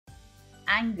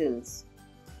Angles.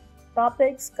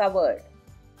 Topics covered: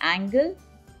 angle,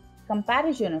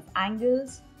 comparison of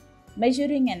angles,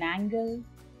 measuring an angle,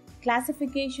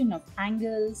 classification of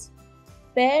angles,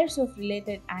 pairs of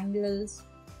related angles,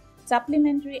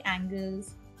 supplementary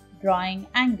angles, drawing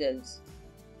angles.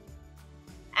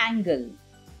 Angle.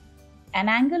 An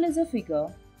angle is a figure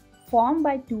formed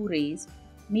by two rays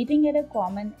meeting at a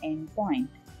common end point.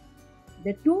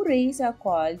 The two rays are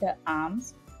called the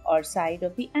arms or side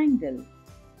of the angle.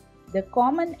 The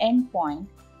common end point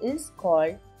is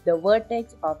called the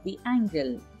vertex of the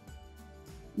angle.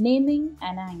 Naming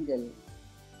an angle.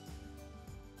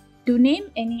 To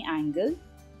name any angle,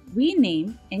 we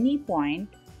name any point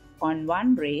on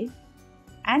one ray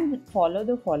and follow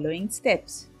the following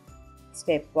steps.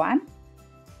 Step 1.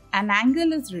 An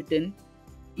angle is written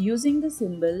using the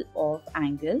symbol of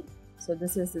angle. So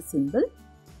this is the symbol.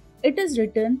 It is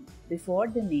written before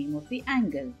the name of the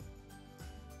angle.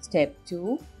 Step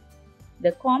 2.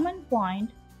 The common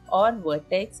point or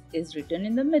vertex is written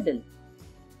in the middle.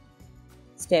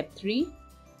 Step 3.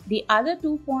 The other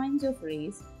 2 points of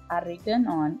rays are written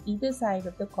on either side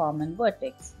of the common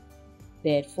vertex.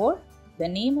 Therefore, the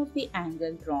name of the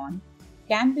angle drawn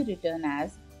can be written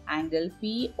as angle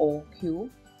POQ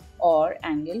or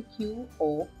angle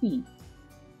QOP.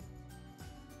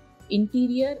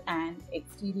 Interior and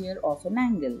exterior of an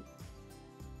angle.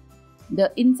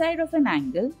 The inside of an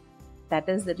angle, that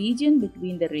is the region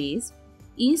between the rays,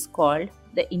 is called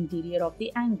the interior of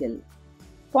the angle.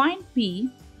 Point P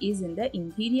is in the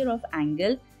interior of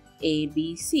angle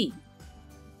ABC.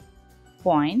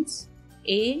 Points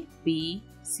A, B,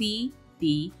 C,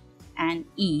 D and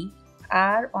E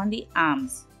are on the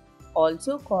arms,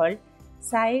 also called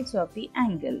sides of the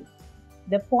angle.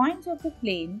 The points of the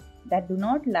plane that do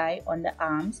not lie on the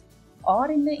arms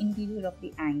or in the interior of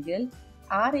the angle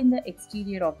are in the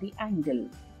exterior of the angle.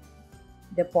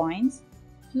 The points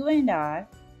Q and R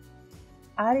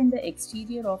are in the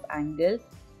exterior of angle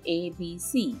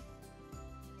ABC.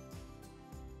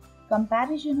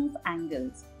 Comparison of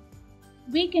angles.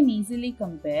 We can easily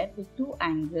compare the two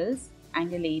angles,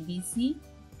 angle ABC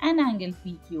and angle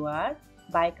PQR,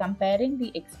 by comparing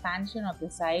the expansion of the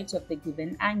sides of the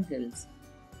given angles.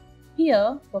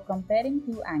 Here, for comparing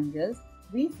two angles,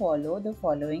 we follow the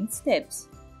following steps.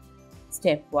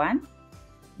 Step 1.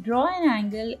 Draw an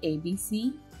angle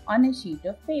ABC on a sheet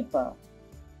of paper.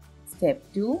 Step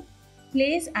 2.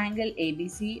 Place angle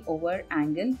ABC over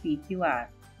angle PQR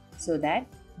so that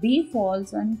B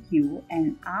falls on Q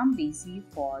and arm BC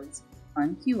falls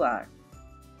on QR.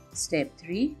 Step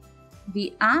 3.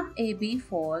 The arm AB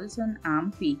falls on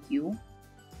arm PQ.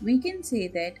 We can say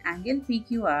that angle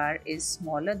PQR is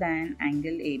smaller than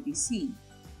angle ABC.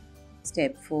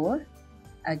 Step 4.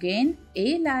 Again,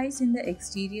 A lies in the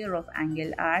exterior of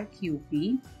angle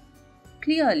RQP.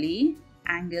 Clearly,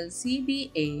 angle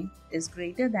CBA is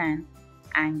greater than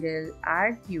angle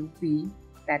RQP,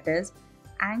 that is,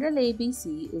 angle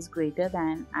ABC is greater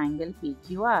than angle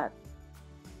PQR.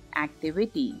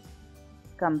 Activity.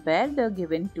 Compare the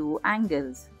given two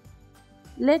angles.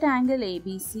 Let angle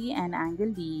ABC and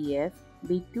angle DEF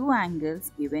be two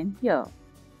angles given here.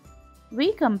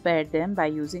 We compare them by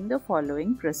using the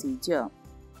following procedure.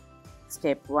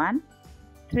 Step 1.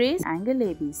 Trace angle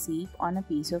ABC on a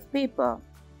piece of paper.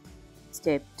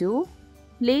 Step 2.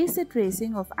 Place the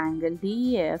tracing of angle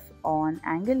DEF on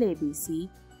angle ABC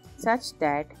such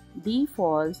that D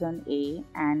falls on A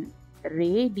and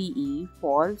ray DE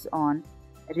falls on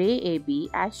ray AB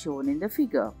as shown in the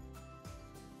figure.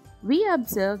 We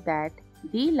observe that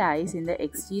D lies in the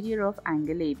exterior of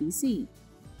angle ABC.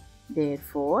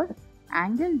 Therefore,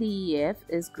 angle DEF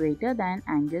is greater than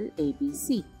angle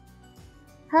ABC.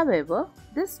 However,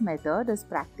 this method is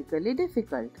practically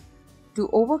difficult. To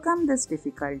overcome this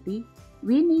difficulty,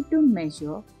 we need to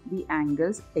measure the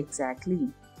angles exactly.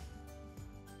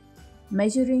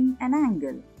 Measuring an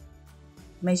angle.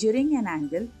 Measuring an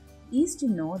angle is to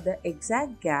know the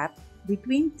exact gap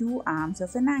between two arms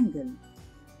of an angle.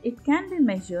 It can be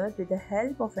measured with the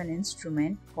help of an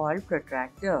instrument called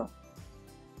protractor.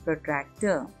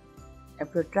 Protractor. A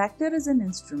protractor is an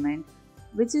instrument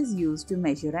which is used to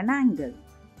measure an angle.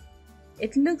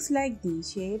 It looks like the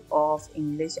shape of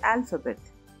English alphabet.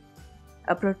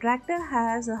 A protractor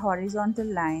has a horizontal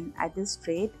line at the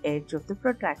straight edge of the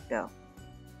protractor.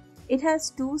 It has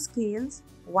two scales,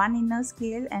 one inner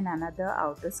scale and another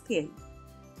outer scale,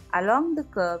 along the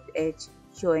curved edge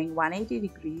showing 180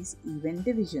 degrees even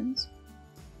divisions.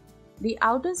 The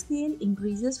outer scale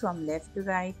increases from left to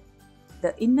right.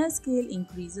 The inner scale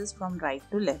increases from right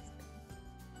to left.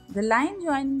 The line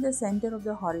joining the center of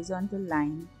the horizontal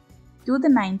line to the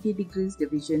 90 degrees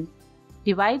division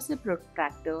divides the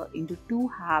protractor into two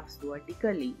halves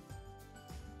vertically.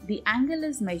 The angle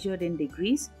is measured in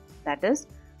degrees, that is,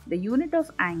 the unit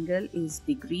of angle is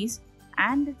degrees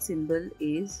and its symbol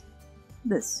is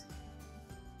this.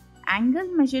 Angle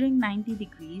measuring 90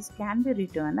 degrees can be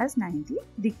written as 90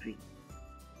 degree.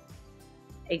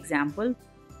 Example,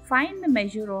 find the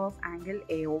measure of angle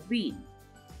AOB.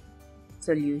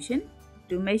 Solution,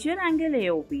 to measure angle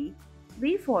AOB,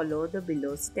 we follow the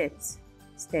below steps.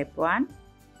 Step 1.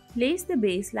 Place the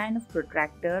baseline of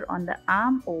protractor on the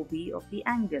arm OB of the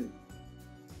angle.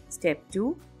 Step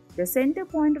 2. The center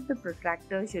point of the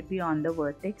protractor should be on the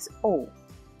vertex O.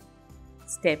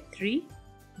 Step 3.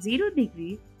 0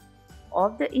 degree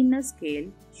of the inner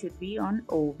scale should be on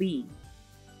OB.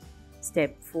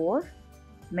 Step 4.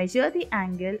 Measure the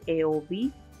angle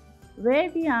AOB where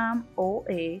the arm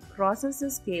OA crosses the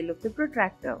scale of the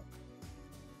protractor.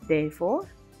 Therefore,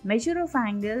 measure of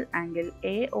angle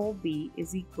AOB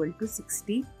is equal to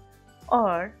 60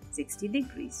 or 60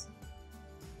 degrees.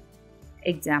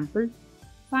 Example,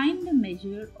 find the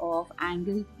measure of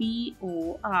angle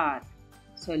POR.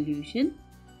 Solution,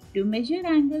 to measure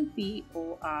angle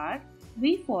POR,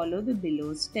 we follow the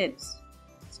below steps.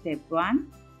 Step 1.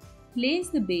 Place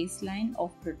the baseline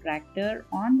of protractor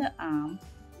on the arm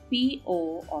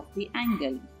PO of the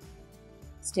angle.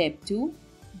 Step 2.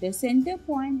 The center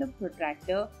point of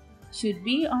protractor should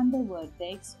be on the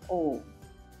vertex O.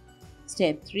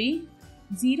 Step 3.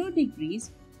 0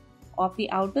 degrees of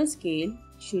the outer scale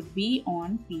should be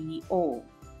on PO.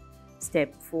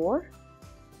 Step 4.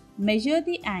 Measure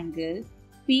the angle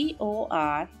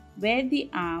POR where the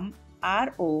arm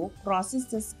RO crosses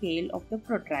the scale of the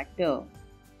protractor.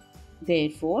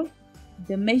 Therefore,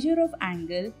 the measure of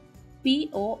angle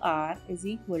POR is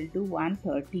equal to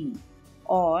 130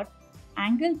 or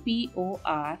angle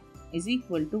POR is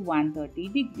equal to 130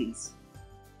 degrees.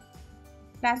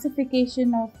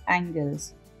 Classification of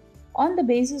angles. On the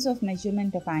basis of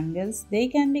measurement of angles, they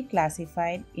can be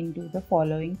classified into the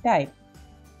following type.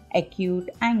 Acute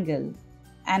angle.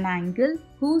 An angle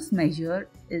whose measure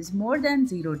is more than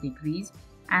 0 degrees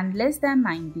and less than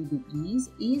 90 degrees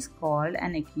is called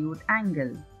an acute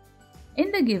angle.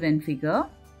 In the given figure,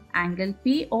 angle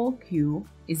POQ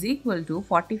is equal to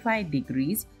 45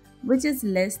 degrees, which is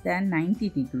less than 90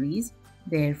 degrees.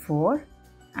 Therefore,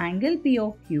 angle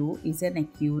POQ is an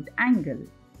acute angle.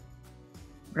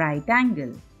 Right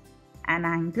angle. An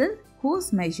angle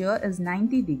whose measure is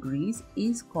 90 degrees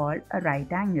is called a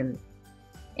right angle.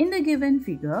 In the given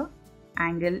figure,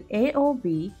 angle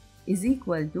AOB is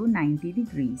equal to 90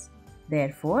 degrees.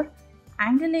 Therefore,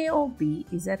 angle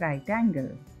AOB is a right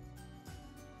angle.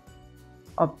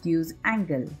 Obtuse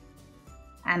angle.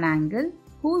 An angle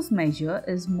whose measure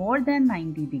is more than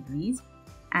 90 degrees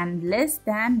and less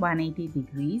than 180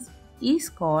 degrees is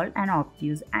called an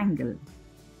obtuse angle.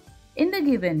 In the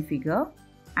given figure,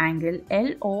 angle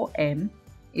LOM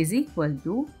is equal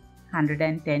to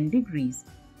 110 degrees.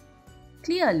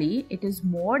 Clearly, it is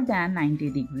more than 90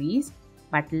 degrees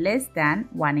but less than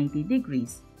 180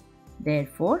 degrees.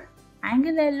 Therefore,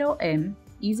 angle LOM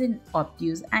is an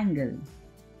obtuse angle.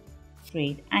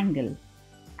 Straight angle.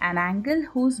 An angle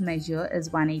whose measure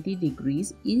is 180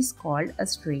 degrees is called a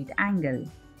straight angle.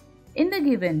 In the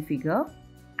given figure,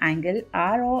 angle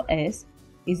ROS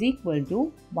is equal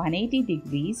to 180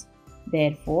 degrees.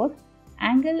 Therefore,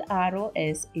 angle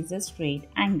ROS is a straight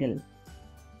angle.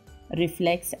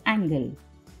 Reflex angle.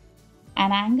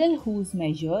 An angle whose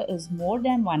measure is more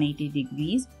than 180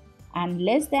 degrees and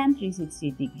less than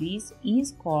 360 degrees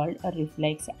is called a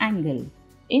reflex angle.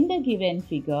 In the given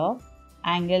figure,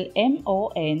 angle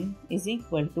MON is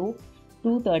equal to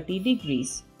 230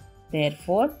 degrees.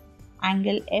 Therefore,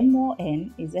 angle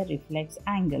MON is a reflex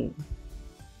angle.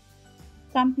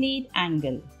 Complete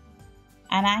angle.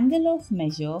 An angle of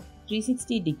measure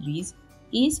 360 degrees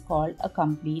is called a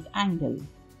complete angle.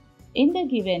 In the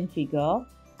given figure,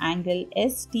 angle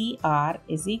STR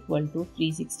is equal to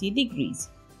 360 degrees.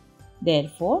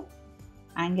 Therefore,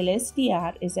 angle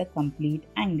STR is a complete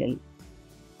angle.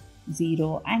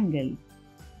 Zero angle.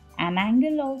 An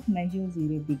angle of measure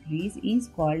 0 degrees is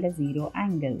called a zero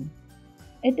angle.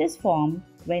 It is formed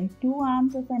when two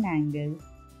arms of an angle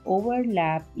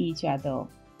overlap each other.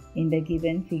 In the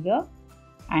given figure,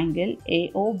 angle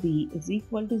AOB is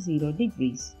equal to 0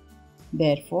 degrees.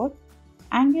 Therefore,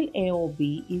 angle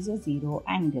AOB is a zero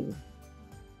angle.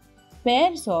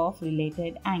 Pairs of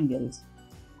related angles.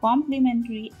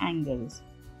 Complementary angles.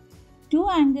 Two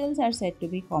angles are said to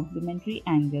be complementary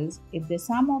angles if the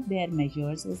sum of their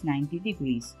measures is 90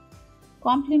 degrees.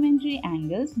 Complementary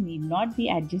angles need not be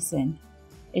adjacent.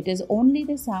 It is only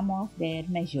the sum of their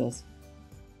measures.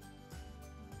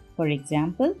 For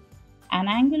example, an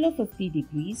angle of 50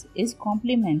 degrees is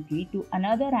complementary to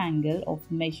another angle of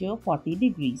measure 40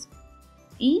 degrees.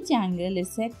 Each angle is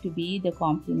said to be the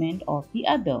complement of the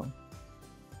other.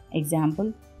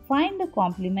 Example, find the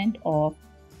complement of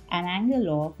an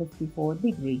angle of 54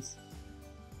 degrees.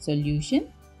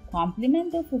 Solution,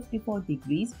 complement of 54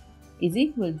 degrees is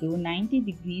equal to 90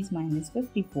 degrees minus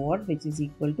 54, which is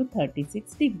equal to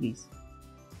 36 degrees.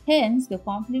 Hence, the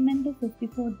complement of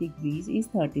 54 degrees is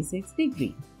 36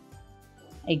 degrees.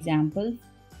 Example,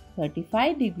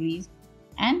 35 degrees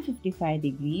and 55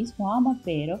 degrees form a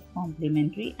pair of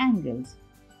complementary angles.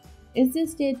 Is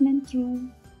this statement true?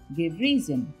 Give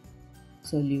reason.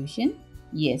 Solution,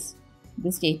 yes,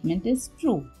 the statement is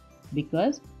true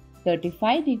because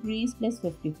 35 degrees plus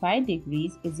 55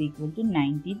 degrees is equal to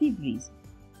 90 degrees.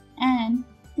 And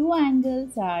two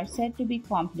angles are said to be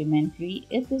complementary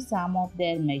if the sum of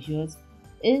their measures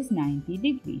is 90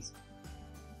 degrees.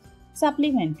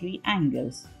 Supplementary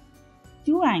angles.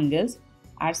 Two angles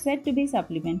are said to be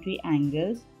supplementary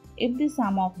angles if the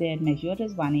sum of their measure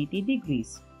is 180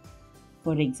 degrees.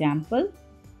 For example,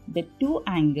 the two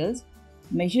angles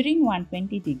measuring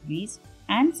 120 degrees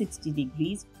and 60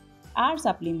 degrees are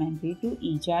supplementary to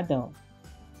each other.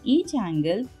 Each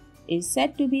angle is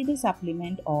said to be the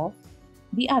supplement of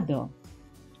the other.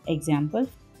 Example,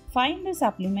 find the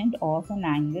supplement of an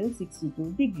angle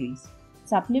 62 degrees.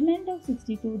 Supplement of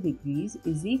 62 degrees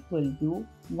is equal to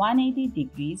 180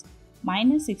 degrees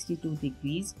minus 62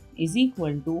 degrees is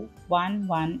equal to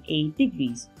 118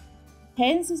 degrees.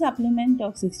 Hence, the supplement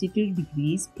of 62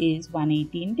 degrees is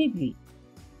 118 degrees.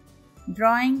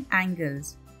 Drawing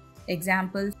angles.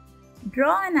 Example,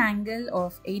 draw an angle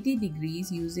of 80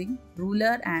 degrees using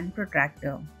ruler and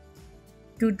protractor.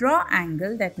 To draw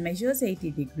angle that measures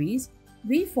 80 degrees,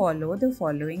 we follow the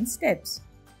following steps.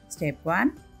 Step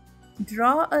 1.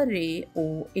 Draw a ray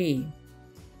OA.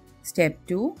 Step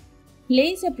 2.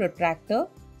 Place a protractor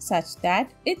such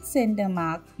that its center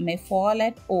mark may fall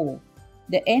at O,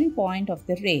 the end point of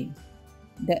the ray.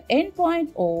 The end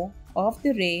point O of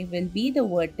the ray will be the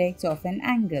vertex of an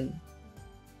angle.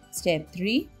 Step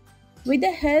 3. With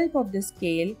the help of the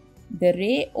scale, the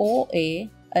ray OA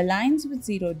aligns with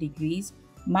 0 degrees.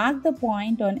 Mark the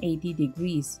point on 80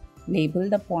 degrees. Label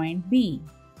the point B.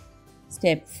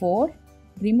 Step 4.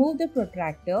 Remove the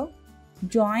protractor.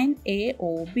 Join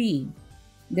AOB.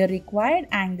 The required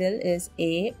angle is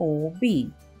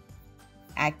AOB.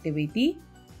 Activity.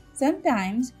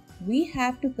 Sometimes we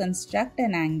have to construct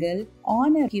an angle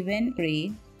on a given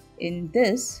ray. In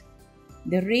this,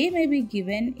 the ray may be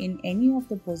given in any of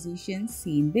the positions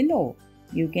seen below.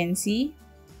 You can see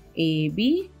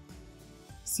AB,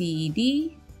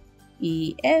 CD,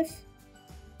 EF,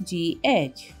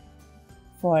 GH.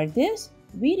 For this,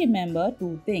 we remember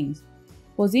two things.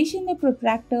 Position the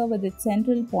protractor with its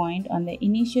central point on the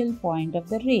initial point of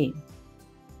the ray.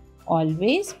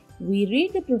 Always, we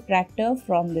read the protractor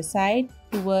from the side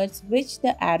towards which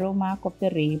the arrow mark of the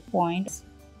ray points.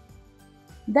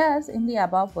 Thus, in the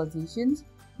above positions,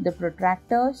 the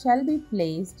protractor shall be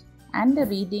placed and the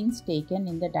readings taken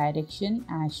in the direction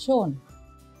as shown.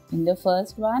 In the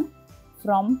first one,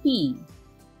 from P.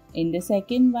 In the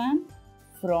second one,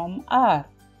 from R.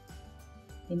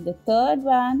 In the third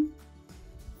one,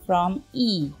 from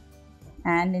E.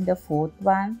 And in the fourth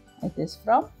one, it is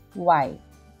from Y.